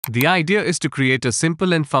The idea is to create a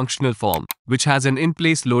simple and functional form, which has an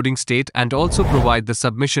in-place loading state and also provide the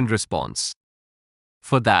submission response.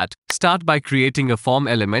 For that, start by creating a form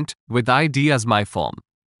element with ID as my form,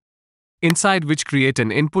 inside which create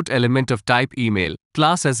an input element of type email,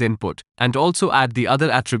 class as input, and also add the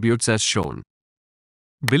other attributes as shown.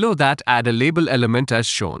 Below that, add a label element as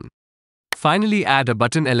shown. Finally, add a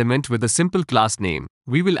button element with a simple class name.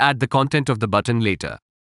 We will add the content of the button later.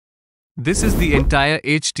 This is the entire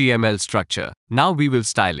HTML structure. Now we will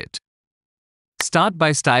style it. Start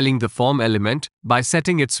by styling the form element by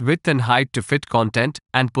setting its width and height to fit content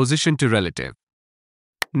and position to relative.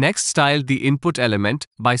 Next, style the input element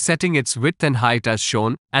by setting its width and height as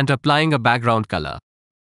shown and applying a background color.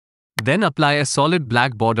 Then apply a solid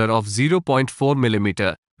black border of 0.4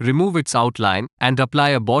 mm, remove its outline and apply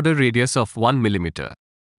a border radius of 1 mm.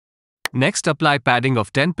 Next, apply padding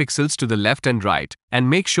of 10 pixels to the left and right, and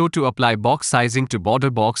make sure to apply box sizing to border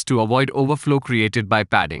box to avoid overflow created by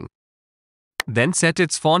padding. Then set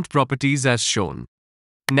its font properties as shown.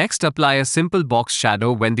 Next, apply a simple box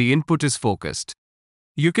shadow when the input is focused.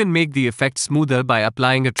 You can make the effect smoother by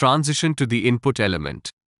applying a transition to the input element.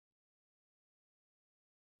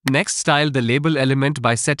 Next, style the label element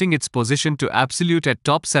by setting its position to absolute at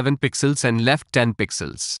top 7 pixels and left 10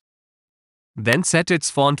 pixels. Then set its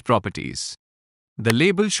font properties. The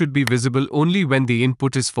label should be visible only when the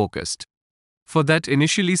input is focused. For that,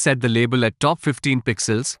 initially set the label at top 15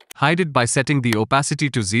 pixels, hide it by setting the opacity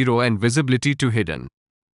to 0 and visibility to hidden.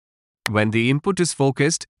 When the input is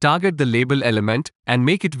focused, target the label element and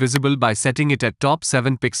make it visible by setting it at top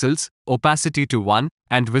 7 pixels, opacity to 1,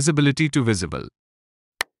 and visibility to visible.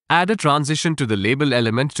 Add a transition to the label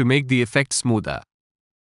element to make the effect smoother.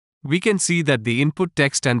 We can see that the input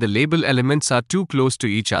text and the label elements are too close to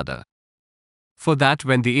each other. For that,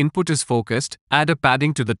 when the input is focused, add a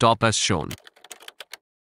padding to the top as shown.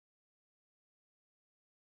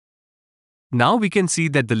 Now we can see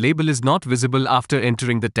that the label is not visible after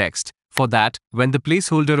entering the text. For that, when the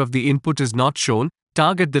placeholder of the input is not shown,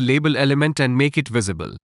 target the label element and make it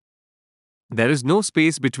visible. There is no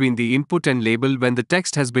space between the input and label when the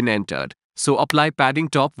text has been entered, so apply padding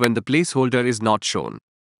top when the placeholder is not shown.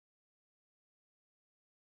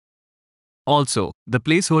 Also, the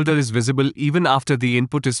placeholder is visible even after the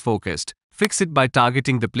input is focused. Fix it by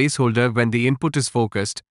targeting the placeholder when the input is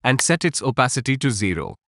focused and set its opacity to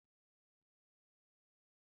 0.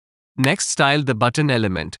 Next, style the button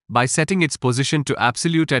element by setting its position to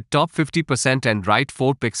absolute at top 50% and right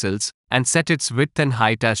 4 pixels and set its width and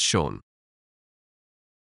height as shown.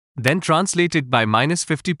 Then translate it by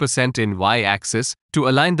 -50% in y-axis to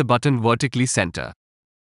align the button vertically center.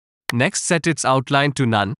 Next, set its outline to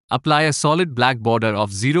none, apply a solid black border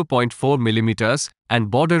of 0.4 mm and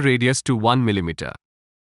border radius to 1 mm.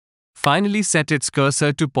 Finally, set its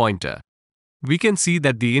cursor to pointer. We can see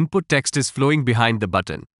that the input text is flowing behind the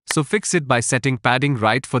button, so fix it by setting padding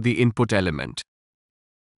right for the input element.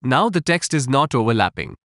 Now the text is not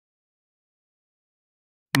overlapping.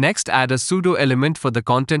 Next, add a pseudo element for the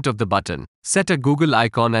content of the button. Set a Google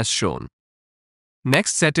icon as shown.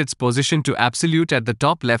 Next, set its position to absolute at the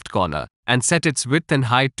top left corner and set its width and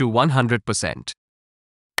height to 100%.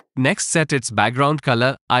 Next, set its background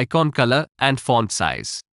color, icon color, and font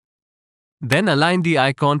size. Then align the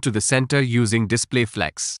icon to the center using display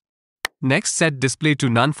flex. Next, set display to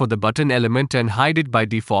none for the button element and hide it by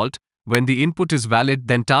default. When the input is valid,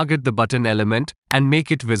 then target the button element and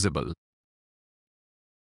make it visible.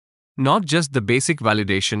 Not just the basic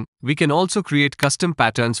validation, we can also create custom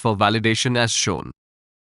patterns for validation as shown.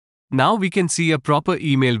 Now we can see a proper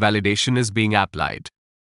email validation is being applied.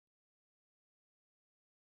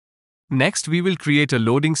 Next, we will create a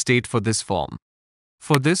loading state for this form.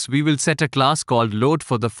 For this, we will set a class called load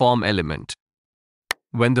for the form element.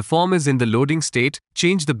 When the form is in the loading state,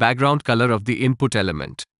 change the background color of the input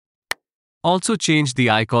element. Also change the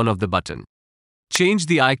icon of the button. Change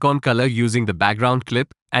the icon color using the background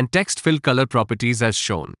clip and text fill color properties as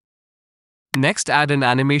shown. Next, add an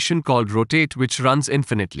animation called rotate which runs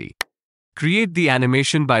infinitely. Create the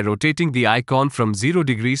animation by rotating the icon from 0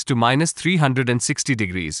 degrees to -360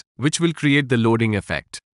 degrees, which will create the loading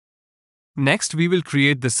effect. Next, we will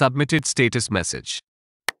create the submitted status message.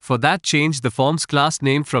 For that, change the form's class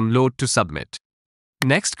name from load to submit.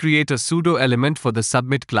 Next, create a pseudo element for the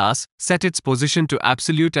submit class, set its position to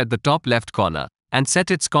absolute at the top left corner, and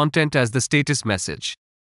set its content as the status message.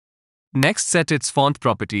 Next, set its font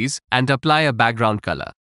properties and apply a background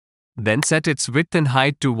color. Then set its width and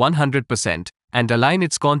height to 100% and align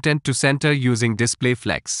its content to center using display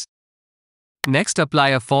flex. Next, apply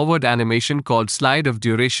a forward animation called slide of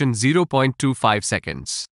duration 0.25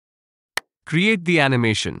 seconds. Create the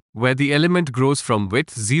animation, where the element grows from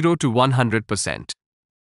width 0 to 100%.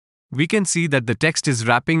 We can see that the text is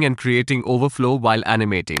wrapping and creating overflow while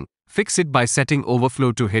animating. Fix it by setting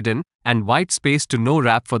overflow to hidden and white space to no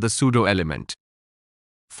wrap for the pseudo element.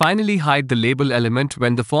 Finally, hide the label element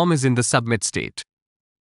when the form is in the submit state.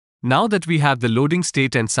 Now that we have the loading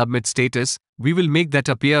state and submit status, we will make that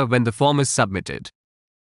appear when the form is submitted.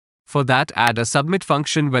 For that, add a submit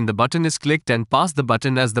function when the button is clicked and pass the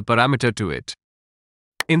button as the parameter to it.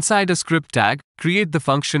 Inside a script tag, create the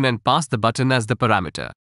function and pass the button as the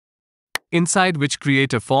parameter, inside which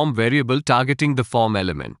create a form variable targeting the form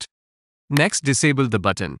element. Next, disable the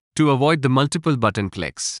button to avoid the multiple button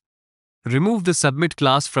clicks. Remove the submit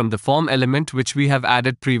class from the form element which we have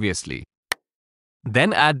added previously.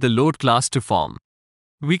 Then add the load class to form.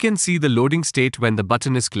 We can see the loading state when the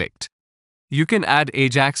button is clicked. You can add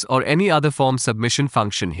Ajax or any other form submission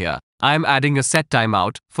function here. I am adding a set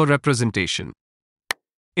timeout for representation,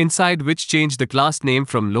 inside which change the class name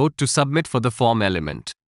from load to submit for the form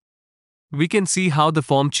element. We can see how the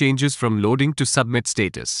form changes from loading to submit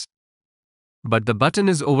status. But the button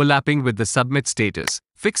is overlapping with the submit status.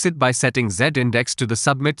 Fix it by setting z-index to the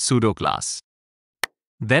submit pseudo class.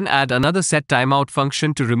 Then add another set timeout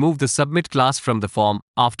function to remove the submit class from the form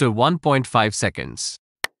after 1.5 seconds.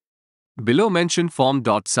 Below mention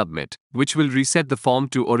form.submit, which will reset the form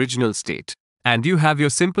to original state. And you have your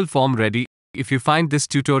simple form ready. If you find this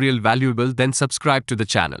tutorial valuable, then subscribe to the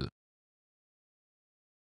channel.